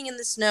about reading in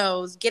the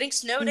snow, getting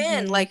snowed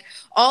in, like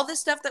all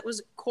this stuff that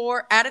was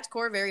at its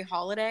core very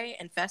holiday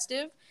and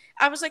festive.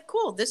 I was like,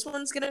 cool, this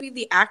one's gonna be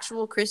the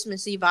actual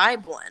Christmassy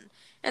vibe one.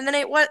 And then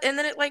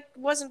it like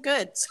wasn't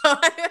good, so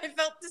I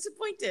felt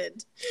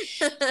disappointed.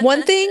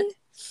 One thing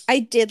I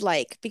did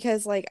like,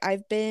 because like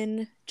I've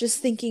been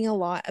just thinking a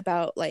lot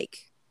about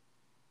like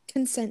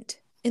consent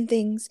and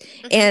things,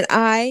 and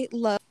I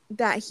love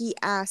that he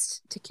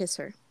asked to kiss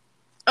her.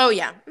 Oh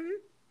yeah.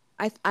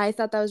 I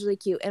thought that was really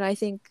cute, and I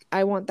think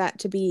I want that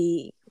to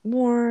be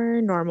more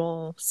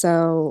normal.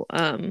 So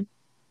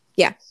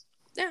yeah,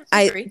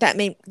 that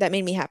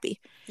made me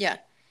happy. Yeah,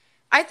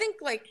 I think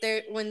like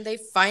when they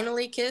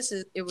finally kiss,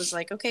 it was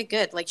like, okay,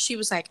 good. Like she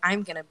was like,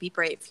 I'm gonna be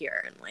brave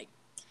here, and like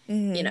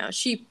you know,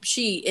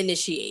 she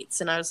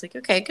initiates, and I was like,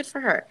 okay, good for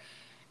her.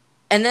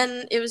 And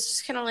then it was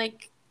just kind of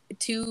like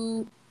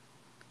too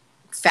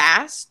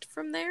fast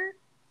from there.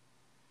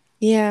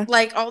 Yeah,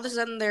 like all of a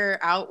sudden they're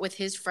out with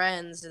his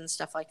friends and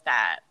stuff like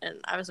that, and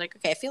I was like,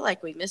 okay, I feel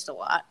like we missed a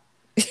lot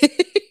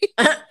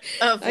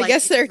of like, I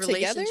guess they're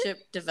relationship together?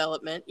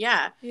 development.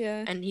 Yeah.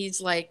 And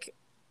he's like,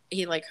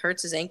 he like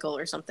hurts his ankle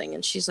or something,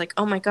 and she's like,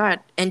 oh my god,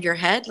 and your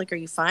head, like, are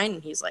you fine?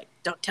 And he's like,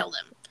 don't tell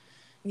them.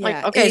 Yeah.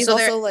 Like, okay, so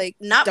also like,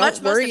 not don't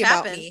much worry must have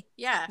about happened. me.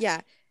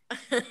 Yeah.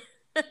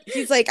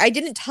 He's like, I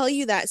didn't tell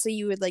you that so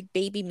you would like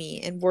baby me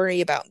and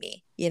worry about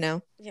me, you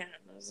know? Yeah.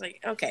 I was like,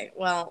 okay,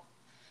 well,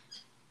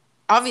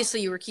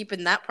 obviously you were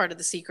keeping that part of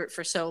the secret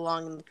for so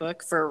long in the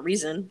book for a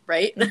reason,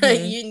 right?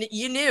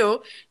 You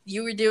knew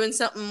you were doing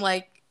something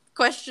like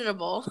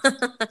questionable.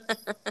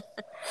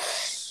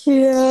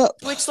 Yeah.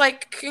 Which,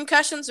 like,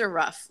 concussions are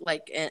rough,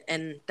 like,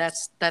 and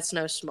that's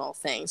no small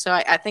thing. So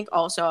I think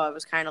also I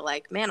was kind of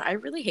like, man, I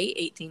really hate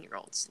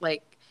 18-year-olds.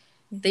 Like,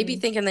 they be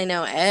thinking they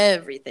know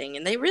everything,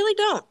 and they really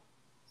don't.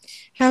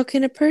 How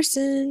can a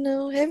person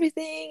know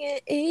everything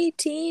at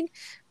 18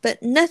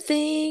 but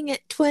nothing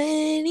at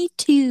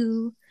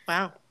 22?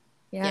 Wow.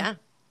 Yeah.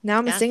 Now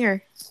I'm a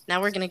singer.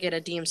 Now we're gonna get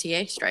a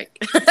DMCA strike.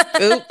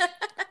 Oop.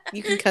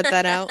 You can cut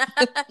that out.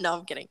 No,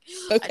 I'm kidding.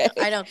 Okay.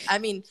 I don't. I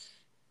mean,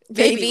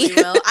 maybe we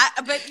will.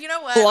 But you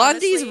know what?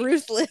 Blondie's Honestly,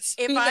 ruthless.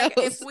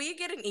 If we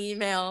get an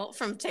email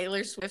from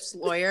Taylor Swift's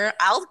lawyer,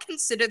 I'll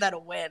consider that a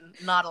win,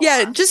 not a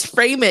Yeah, loss. just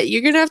frame it.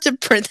 You're gonna have to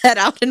print that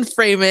out and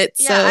frame it.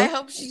 Yeah, so. I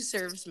hope she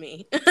serves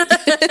me.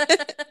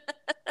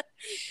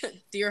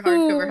 Dear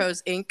Hardcover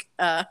Hose Inc.,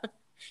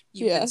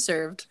 you've been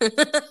served.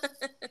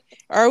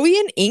 Are we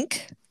in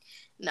ink?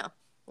 No,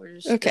 we're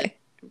just okay.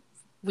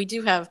 We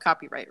do have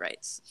copyright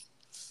rights.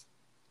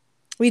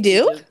 We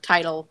do?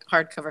 Title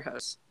Hardcover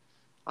Hose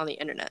on the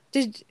internet.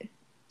 Did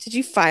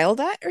you file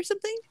that or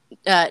something?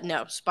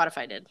 No,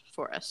 Spotify did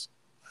for us.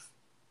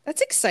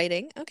 That's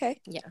exciting.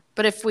 Okay. Yeah,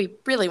 but if we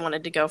really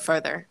wanted to go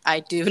further, I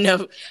do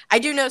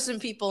know some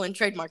people in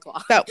trademark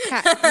law. About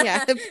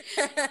yeah.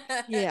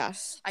 Yeah.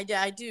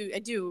 I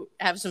do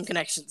have some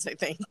connections. I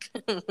think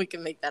we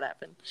can make that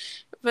happen.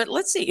 But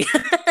let's see.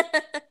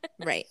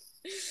 Right.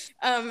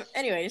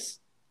 Anyways,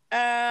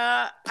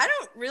 I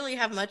don't really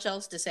have much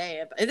else to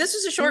say. This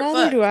is a short book.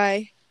 Neither do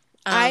I.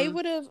 I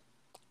would have.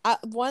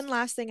 One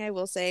last thing I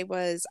will say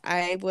was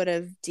I would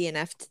have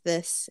DNF'd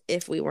this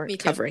if we weren't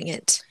covering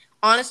it.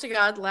 Honest to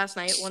God, last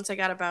night, once I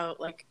got about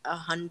like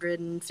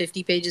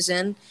 150 pages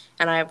in,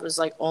 and I was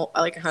like,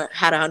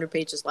 had 100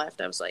 pages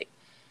left, I was like,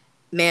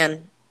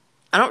 man,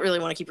 I don't really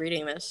want to keep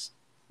reading this.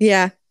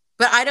 Yeah.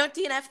 But I don't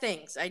DNF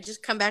things. I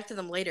just come back to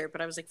them later. But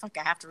I was like, fuck,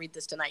 I have to read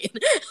this tonight.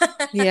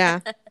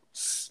 Yeah.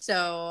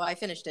 So I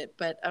finished it.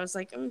 But I was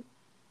like,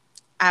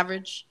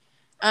 average.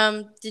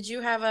 Did you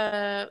have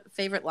a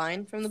favorite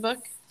line from the book?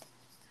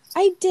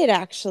 I did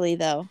actually,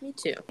 though. Me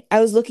too.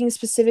 I was looking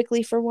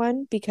specifically for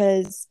one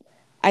because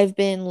I've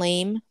been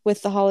lame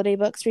with the holiday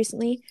books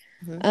recently.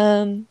 With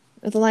the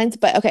lines,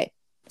 but okay.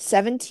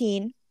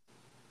 17.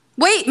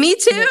 Wait, me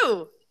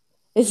too.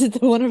 Is it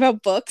the one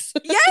about books?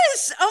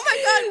 Yes. Oh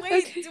my god.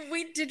 Wait, okay.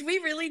 Did we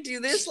really do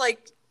this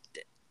like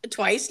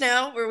twice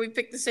now where we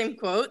picked the same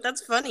quote?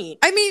 That's funny.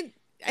 I mean,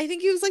 I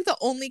think it was like the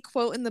only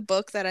quote in the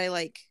book that I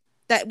like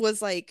that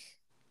was like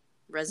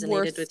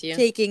resonated with you.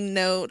 Taking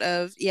note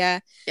of.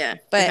 Yeah. Yeah.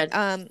 But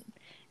it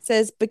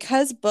says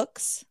because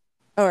books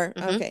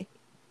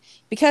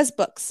because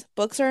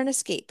books are an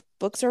escape.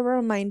 Books are a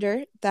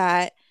reminder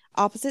that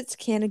opposites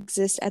can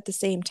exist at the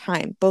same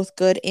time, both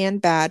good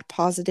and bad,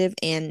 positive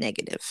and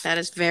negative. That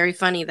is very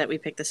funny that we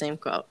picked the same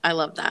quote. I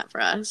love that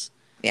for us.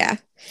 Yeah.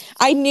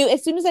 I knew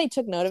as soon as I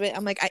took note of it,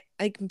 I'm like,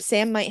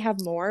 Sam might have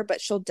more, but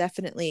she'll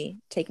definitely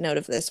take note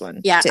of this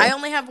one. Yeah, too. I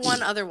only have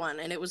one other one,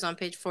 and it was on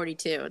page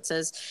 42. It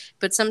says,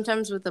 but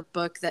sometimes with a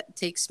book that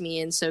takes me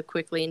in so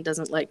quickly and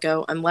doesn't let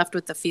go, I'm left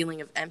with the feeling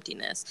of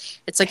emptiness.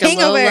 It's like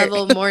Hangover. A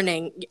low-level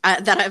morning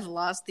that I've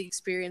lost the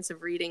experience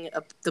of reading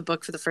the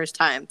book for the first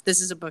time.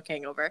 This is a book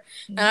hangover.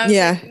 And I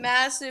was like,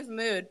 massive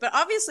mood. But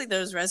obviously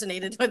those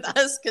resonated with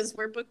us because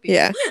we're book people.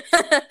 Yeah.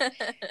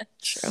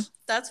 True.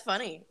 That's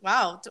funny.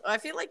 Wow. I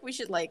feel like we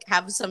should like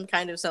have some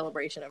kind of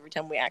celebration every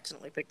time we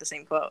accidentally pick the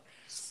same quote.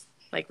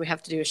 Like we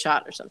have to do a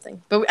shot or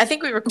something. But I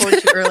think we record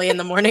too early in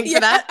the morning for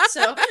that.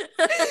 So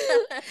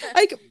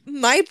like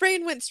my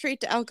brain went straight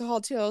to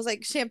alcohol too. I was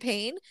like,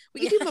 champagne?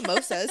 We could do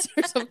mimosas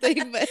or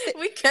something. But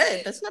we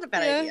could. That's not a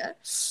bad idea.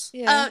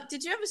 Yeah.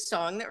 Did you have a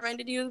song that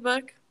reminded you of the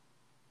book?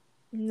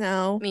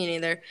 No. Me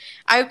neither.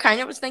 I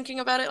kind of was thinking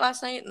about it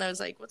last night, and I was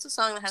like, what's a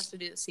song that has to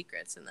do with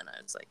secrets? And then I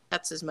was like,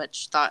 that's as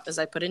much thought as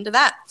I put into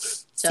that.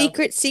 So,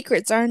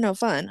 Secrets are no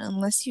fun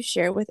unless you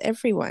share with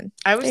everyone.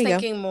 I was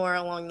thinking more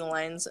along the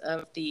lines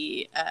of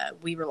the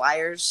We Were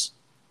Liars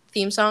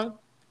theme song.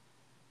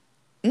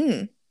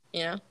 You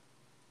know?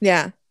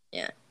 Yeah.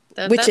 Yeah.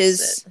 Which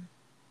is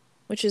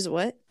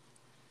what?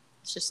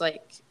 It's just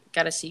like,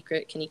 got a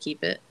secret, can you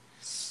keep it?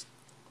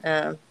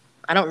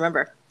 I don't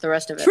remember the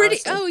rest of it.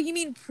 Honestly. Oh, you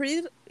mean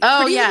Pretty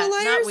Oh, Pretty yeah, Little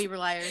Liars? not We Were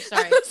Liars.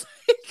 Sorry.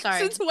 Sorry.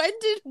 Since when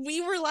did We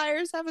Were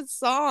Liars have a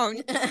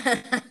song?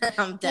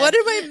 I'm dead. What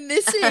am I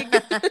missing?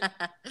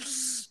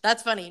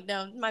 That's funny.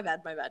 No, my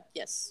bad.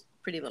 Yes,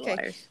 Pretty Little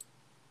Liars.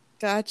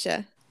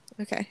 Gotcha.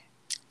 Okay.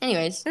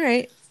 Anyways. All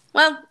right.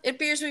 Well, it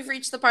appears we've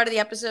reached the part of the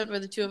episode where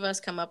the two of us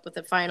come up with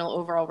a final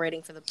overall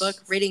rating for the book.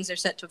 Ratings are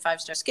set to a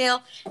 5-star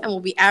scale and will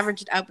be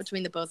averaged out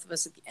between the both of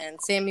us at the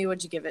end. Sammy,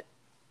 what'd you give it?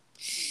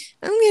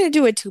 I'm going to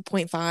do a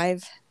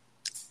 2.5.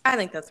 I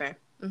think that's fair.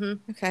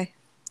 Okay.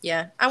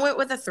 Yeah, I went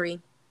with a 3.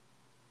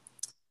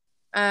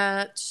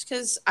 Just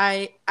because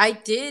I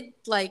did,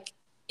 like,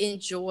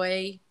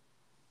 enjoy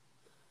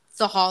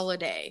the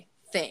holiday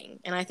thing.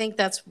 And I think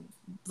that's,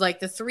 like,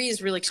 the 3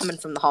 is really coming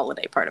from the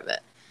holiday part of it.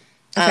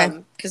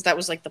 Okay. Because that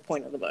was, like, the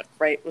point of the book,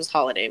 right? Was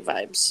holiday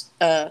vibes.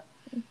 But,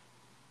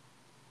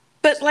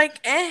 like,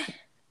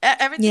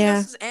 everything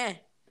else is And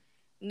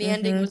the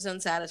ending was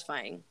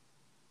unsatisfying.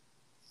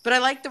 But I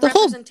like the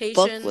representation.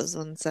 The whole book was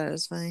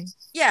unsatisfying.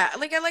 Yeah,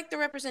 like I like the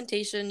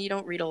representation. You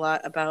don't read a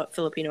lot about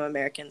Filipino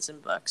Americans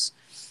in books,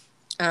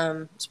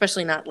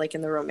 especially not like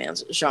in the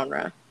romance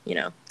genre. You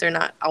know, they're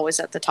not always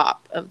at the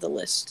top of the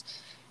list.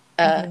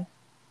 So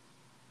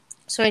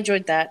I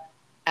enjoyed that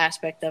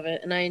aspect of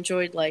it, and I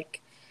enjoyed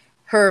like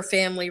her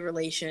family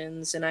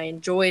relations, and I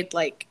enjoyed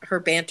like her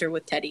banter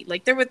with Teddy.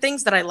 Like there were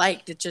things that I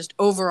liked. It just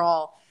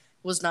overall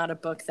was not a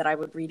book that I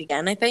would read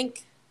again, I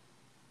think.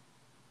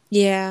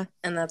 Yeah.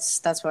 And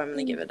that's why I'm going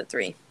to give it a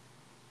 3.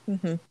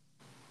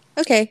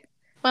 Okay.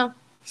 Well,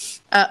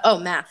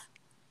 math.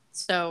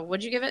 So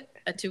what'd you give it?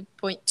 A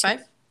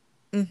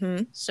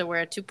 2.5? So we're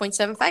at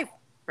 2.75,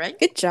 right?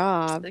 Good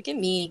job. Look at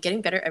me,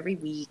 getting better every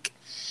week.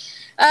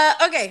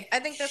 Okay, I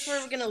think that's where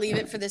we're going to leave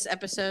it for this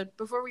episode.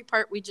 Before we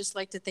part, we'd just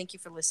like to thank you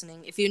for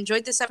listening. If you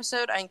enjoyed this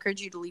episode, I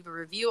encourage you to leave a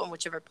review on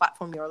whichever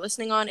platform you are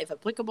listening on, if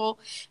applicable.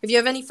 If you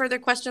have any further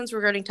questions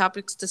regarding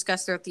topics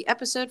discussed throughout the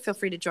episode, feel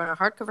free to join our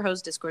Hardcover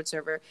Hose Discord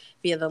server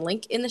via the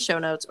link in the show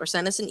notes or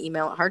send us an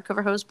email at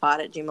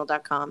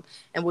hardcoverhosepod@gmail.com,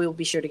 and we will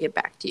be sure to get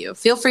back to you.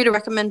 Feel free to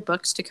recommend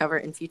books to cover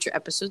in future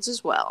episodes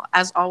as well.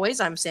 As always,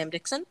 I'm Sam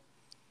Dixon.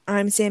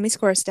 I'm Sammy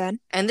Skorstad.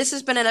 And this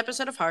has been an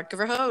episode of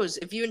Hardcover Hose.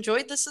 If you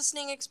enjoyed this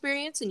listening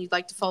experience and you'd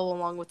like to follow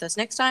along with us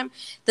next time,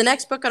 the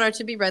next book on our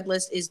to-be-read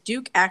list is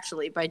Duke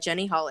Actually by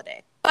Jenny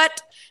Holiday.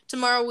 But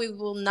tomorrow we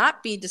will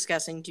not be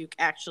discussing Duke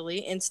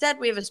Actually. Instead,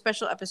 we have a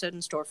special episode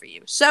in store for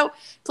you. So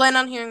plan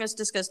on hearing us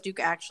discuss Duke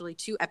Actually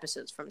 2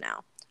 episodes from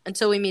now.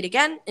 Until we meet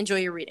again,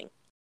 enjoy your reading.